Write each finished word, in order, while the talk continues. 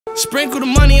Sprinkle the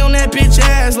money on that bitch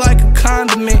ass like a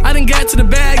condiment. I done got to the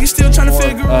bag, you still trying to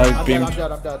figure out. I'm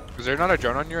dead. Is there not a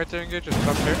drone on you right there, Engage? Just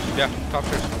top stairs? Yeah, top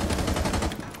stairs.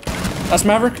 That's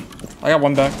Maverick. I got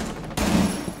one back.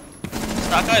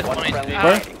 Stock guy is 20.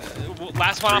 Where?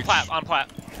 Last one on plat.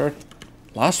 Sure.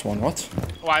 Last one, what?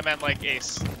 Well, I meant like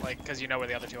ace, like, because you know where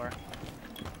the other two are.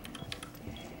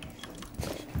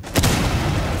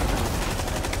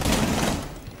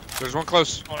 There's one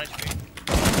close.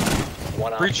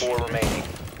 One Breach. 4 remaining.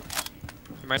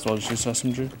 So I'll just use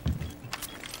SMG.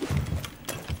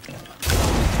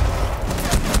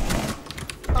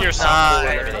 You're so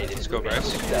Let's go,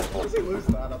 Bryce.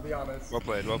 Well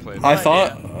played, well played. I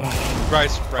thought.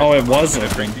 Bryce, Oh, it was I'm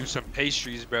gonna open. bring you some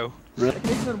pastries, bro. I can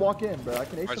ace and walk in, bro. I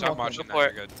can ace Bryce, and I'm walk in. watching that.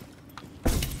 You're good.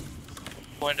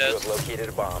 You have located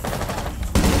a bomb.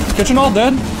 Kitchen all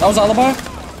dead. That was alibi.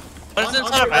 What is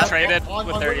inside of I that? traded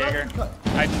with their Jaeger.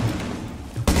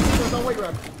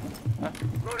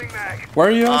 Where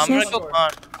are you I'm at? gonna go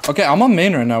con. Okay, I'm on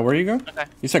main right now. Where are you going? Okay.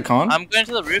 You said con? I'm going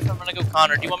to the roof. I'm gonna go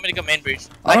con. Or do you want me to go main breach?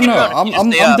 I don't can know. drone if you I'm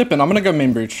just stay up. dipping. I'm gonna go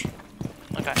main breach.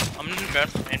 Okay. I'm gonna do drone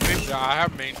for main breach. Yeah, I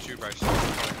have main too,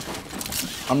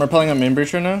 Bryce. I'm repelling on main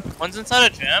breach right now. One's inside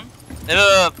a gym. They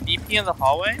have a BP in the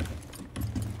hallway.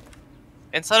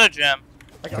 Inside a gym.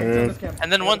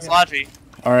 And then one's lodgy.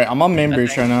 All right, I'm on main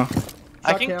breach right now.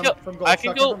 I can kill. I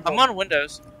can go. I'm on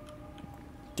windows.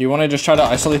 Do you want to just try to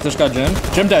isolate this guy, Jim?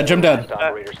 Jim dead. Jim dead.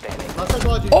 Operator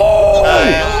standing. Oh!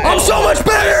 I'm so much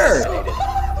better.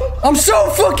 I'm so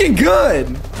fucking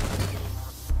good.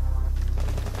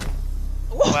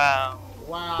 Wow.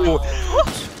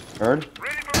 Heard?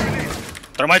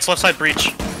 Thermite's left side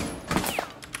breach.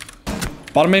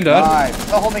 Bottom main dead.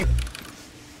 Nice. Oh, hold me.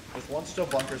 There's one still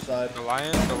bunker side. The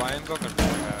lion's on the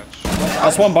hatch.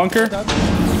 That's one bunker.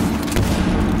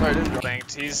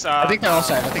 Linked. He's I think they're all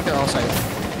side. I think they're all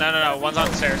side. no. One's on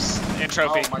the stairs in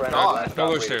trophy. Oh my god.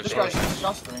 Go stairs. This guy's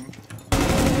disgusting.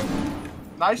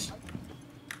 Nice.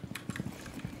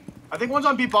 I think one's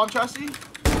on B bomb chassis.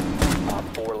 Top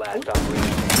 4 last operator.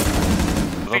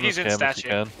 I think he's in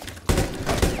statue.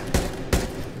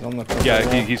 Yeah,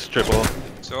 he's triple.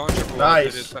 So on triple.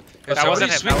 Nice. That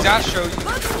wasn't him, Swing that dash show.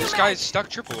 This guy's stuck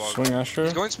triple wall. Swing Astro.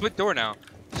 He's going split door now.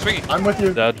 Swinging. I'm with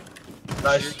you. Dead.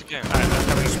 Nice.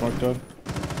 Smoke dead.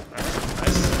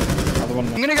 Other one.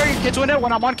 I'm gonna go get kids window.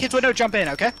 When I'm on kids window, jump in,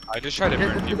 okay? I just tried to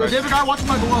burn you, There's Bryce. a guy watching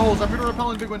my bullet holes. I'm gonna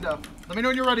repel in big window. Let me know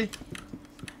when you're ready.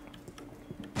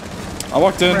 I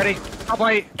walked in. Ready. Top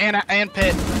right and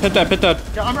pit. Hit that. Hit that.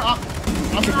 Yeah, I'm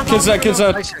gonna repel. Kids dead. Kids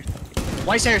dead. White stairs.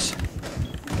 White stairs.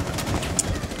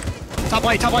 Top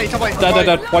right.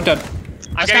 Dead. One dead.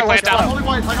 I'm getting played I'm down. holding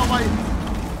white. I got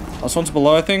white. Last one's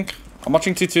below, I think. I'm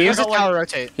watching T2. Here's a tower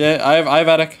rotate. Yeah, I have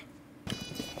attic.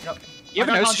 Yep. You have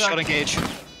I a got nose contact. shield engage.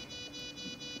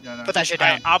 Yeah, no. Put that shit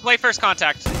Alright, down. I'll play first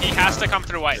contact. He has to come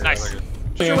through white. Nice.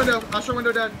 Astro window. Astro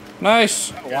window dead.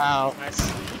 Nice. Wow. Nice.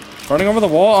 Running over the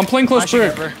wall. I'm playing close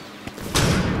brick. I'm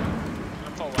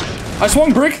full white. I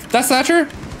swung brick. That's Thatcher.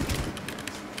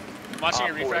 I'm watching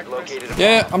your refract. Chris.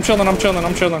 Yeah, I'm chilling.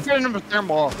 Get him with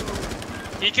thermal.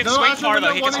 He can No, swing Astro far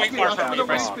though. window, He can one swing HP, far Astro from me. window,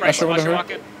 Bryce, one HP. Bryce, Astro watch window your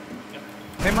here. walk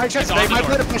in. They might He's on the door.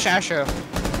 play to push Astro.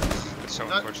 It's so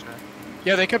unfortunate.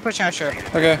 Yeah, they could push Astro.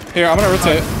 Okay, here, I'm gonna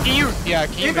rotate. Can you Hey,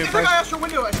 move take the first? guy Astro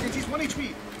window. He's 1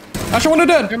 HP. Astro window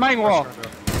dead. They're mining wall.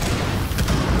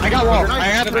 I got wall. I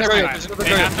have to They play.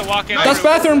 have to walk in. That's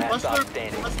bathroom. Last third.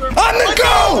 I'm the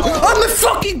go! I'm the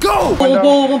fucking go!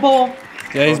 Ball.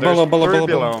 Yeah, he's below.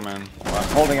 man.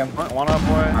 Holding him. One up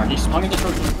way. He's swung into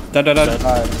trophy. Dead.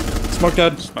 Smoke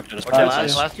dead. Okay,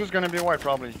 last two's gonna be white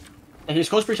probably. He's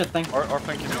close breach, I think. Or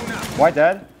thank you. White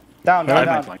dead. Down.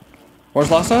 Where's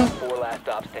Lassa? 4 last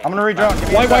op standing. I'm gonna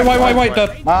redrone. White,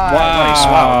 dead. Nice.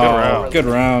 Wow. Good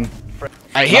round.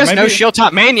 He has no maybe- shield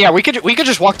top main. Yeah, we could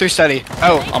just walk through steady.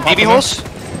 Oh, I'm BB hopping holes.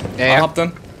 I Yeah. hopped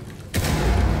in.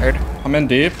 Heard. I'm in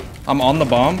deep. I'm on the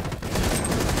bomb.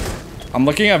 I'm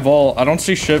looking at Vault. I don't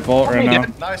see shit Vault right now.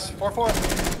 Nice. 4-4.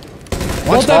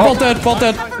 Vault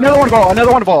dead.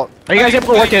 Another one vault. Are you guys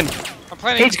able to work in? I'm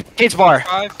planning. Kate's bar.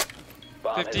 5,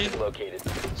 Bomb has 50, been located.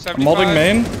 75. I'm holding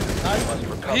main.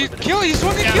 He's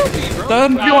swung and killed me, bro.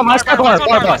 Dead. Last bar.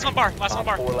 Last one bar.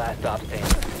 Bomb 4 last op standing.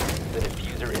 The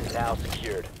diffuser is now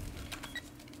secured.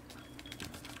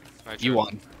 You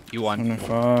won.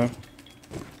 25.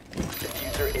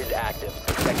 Diffuser is active.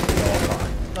 Protected at all times.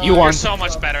 You You're won. so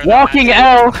much better. Than Walking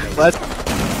that. L. Let's.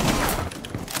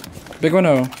 Big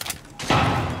window.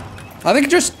 I think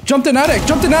it just jumped in attic.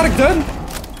 Dead.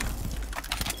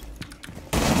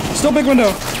 Still big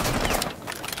window.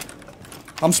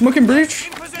 I'm smoking breach.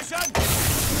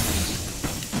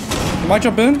 He might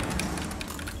jump in.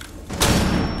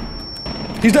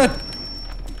 He's dead.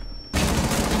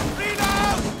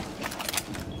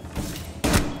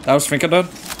 That was Finka dead.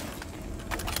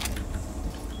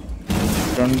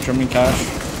 Drone me cash.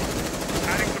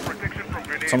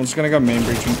 Someone's gonna go main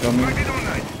breach and kill me.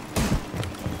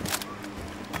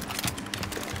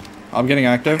 I'm getting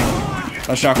active.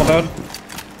 That's Shackle dead.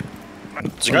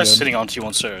 There's a guy sitting on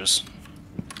T1 stairs.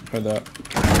 Heard that.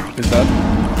 He's dead.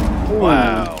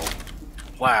 Wow.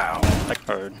 Wow. That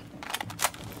hard.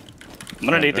 I'm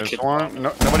gonna need the kid. One.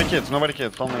 No, nobody kids. Nobody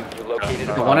kids. Only. You located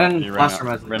a The one in You ran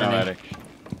classroom out. has Ran out attic.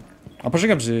 I'm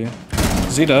pushing up Z.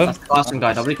 Z dead. That's the classroom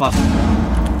guy. Nobody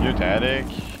classroom. You to attic.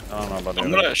 I don't know about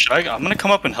that. I'm gonna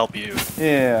come up and help you.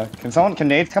 Yeah. Can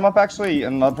nades come up actually?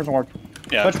 And another person work.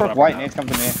 Yeah. Switch come work up white. now. Nades come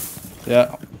to me.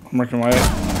 Yeah, I'm working white.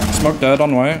 Smoke dead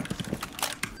on white.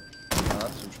 Oh,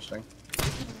 that's interesting.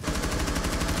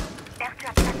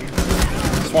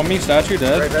 Swap me statue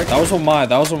dead. That was on my.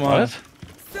 That was on my.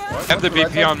 They have the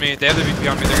BP on me. They have the BP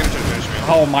on me. They're gonna try to finish me.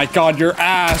 Oh my god, your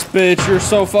ass, bitch. You're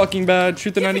so fucking bad.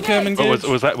 Shoot the 90 cam and engage.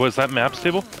 Was that map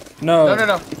stable? No.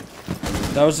 No.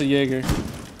 That was a Jaeger.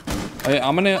 Hey,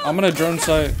 I'm gonna drone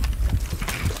sight.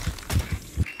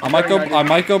 I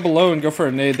might go below and go for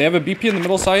a nade. They have a BP in the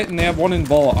middle site and they have one in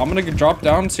vault. I'm gonna drop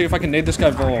down and see if I can nade this guy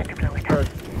vault. Good.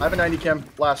 I have a 90 cam.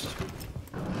 Last.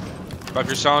 But if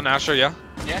you're selling Astro, yeah.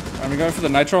 Are we going for the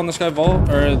nitro on this guy vault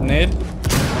or nade?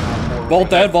 Vault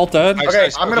dead, vault dead. Okay,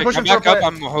 I'm gonna push him back for up. play.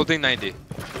 I'm holding 90.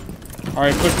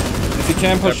 Alright, push. If you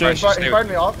can, push it. He fired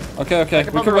me off. Okay.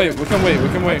 We can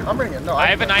wait. I'm bringing it. No, I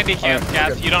have a 90 cam,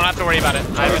 Gav. You don't have to worry about it.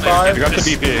 I have a 90 25. You got the Just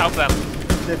BP. help them.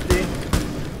 50.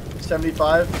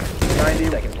 75. 90.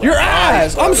 Your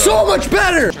ass! I'm so much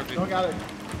better! Don't got it.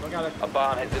 A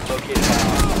bomb has been located.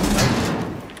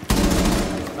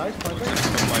 Nice, perfect.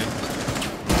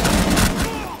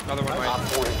 Another one Op might.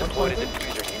 4 has deployed a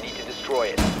diffuser. You need to destroy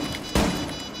it.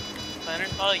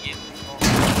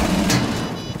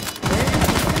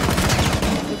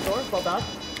 Good door, fall back.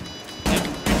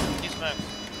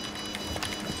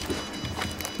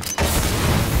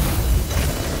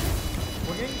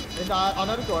 Looking.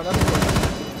 Another door.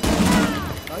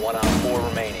 One on 4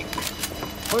 remaining.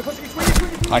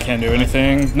 I can't do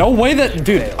anything. No way that,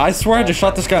 dude, I swear I just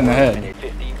shot this guy in the head. Minute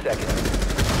 15 seconds.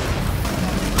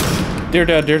 Dear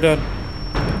dead.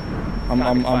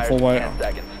 I'm full white. 10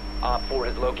 seconds. Op 4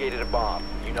 has located a bomb.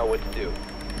 You know what to do.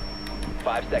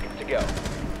 5 seconds to go.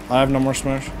 I have no more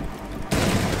smash.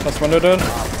 That's window dead.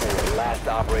 Op 4, last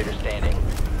operator standing.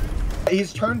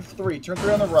 He's turned 3. Turn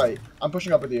 3 on the right. I'm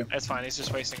pushing up with you. It's fine. He's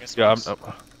just wasting his Yeah, space.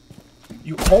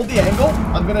 You hold the angle.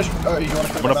 I'm gonna. You wanna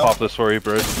I'm gonna pop this for you,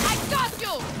 bro.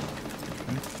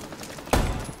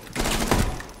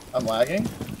 I'm lagging.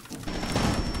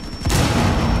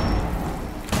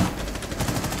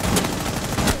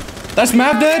 That's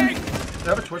map dead? I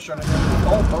have a twitch on it.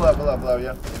 Oh, below,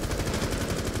 yeah.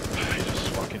 He just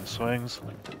fucking swings.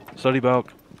 Study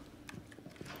bulk.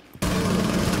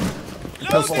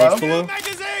 Goes below. Below. You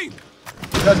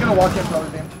guys gonna walk in probably,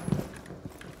 beam.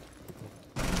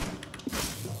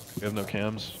 We have no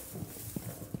cams.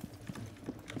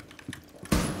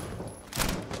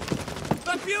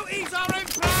 The beauties are in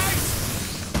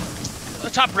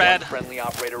place! Top red. One friendly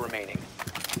operator remaining.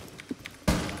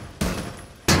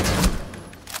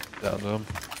 Down to him.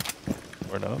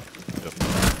 Or no? Yep.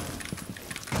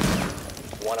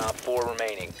 One Op 4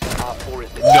 remaining. Op 4 is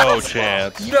No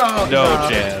chance. No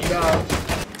chance. No.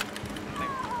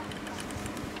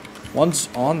 One's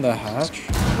on the hatch.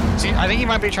 See, I think he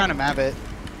might be trying to map it.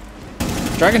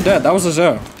 Dragon dead. That was a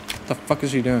Zoe. What the fuck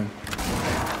is he doing?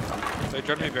 They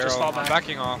dropped me barrel. Just fall I'm back.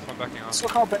 backing off. Still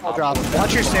call barrel drop.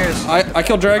 Watch your stairs. I killed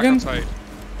Back on Dragon. site.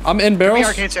 I'm in Give me barrels.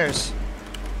 arcade stairs.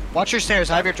 Watch your stairs.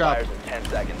 I have your drop. Fires in 10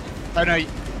 seconds. Oh no.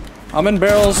 I'm in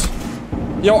barrels.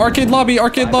 Yo, arcade lobby.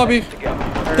 5 seconds to go.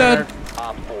 Dead.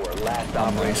 Op 4, last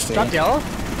operator. Nasty. Drop yellow.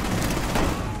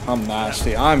 I'm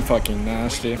nasty. I'm fucking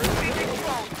nasty.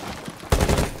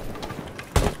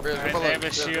 Alright, they have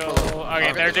a shield.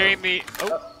 Okay, they're doing the.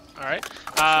 Oh, alright.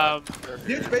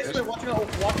 Huge basement walking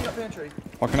up pantry.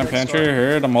 Walking up pantry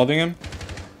here. I'm holding him.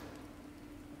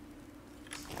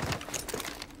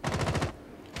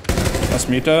 That's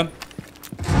Mita.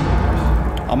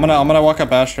 I'm gonna walk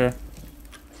up Asher.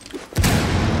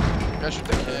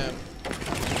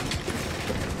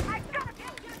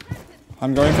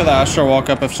 I'm going for the Astro walk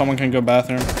up if someone can go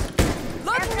bathroom.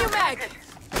 Loading new mag!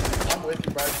 I'm with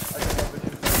you, Bryce. I can walk with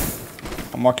you.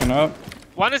 I'm walking up.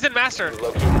 one is in master.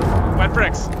 Located. Wet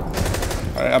bricks.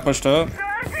 Alright, I pushed up.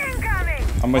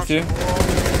 I'm with you.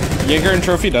 Jaeger and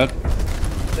trophy dead.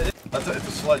 It's a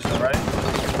sledge though, right?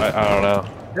 I don't know.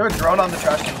 You have a drone on the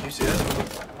trash can. Can you see this?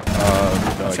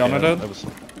 No, I Fiona can't. dead? That was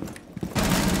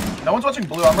No one's watching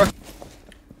blue. I'm rushing.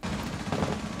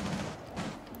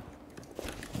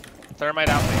 Thermite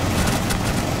out me.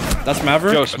 That's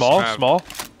Maverick. Yo, small, That's small.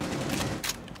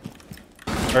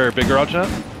 Or big garage net.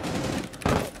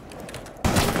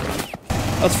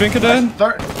 That's Finka dead.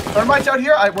 Thermite's out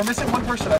here. We're missing one person.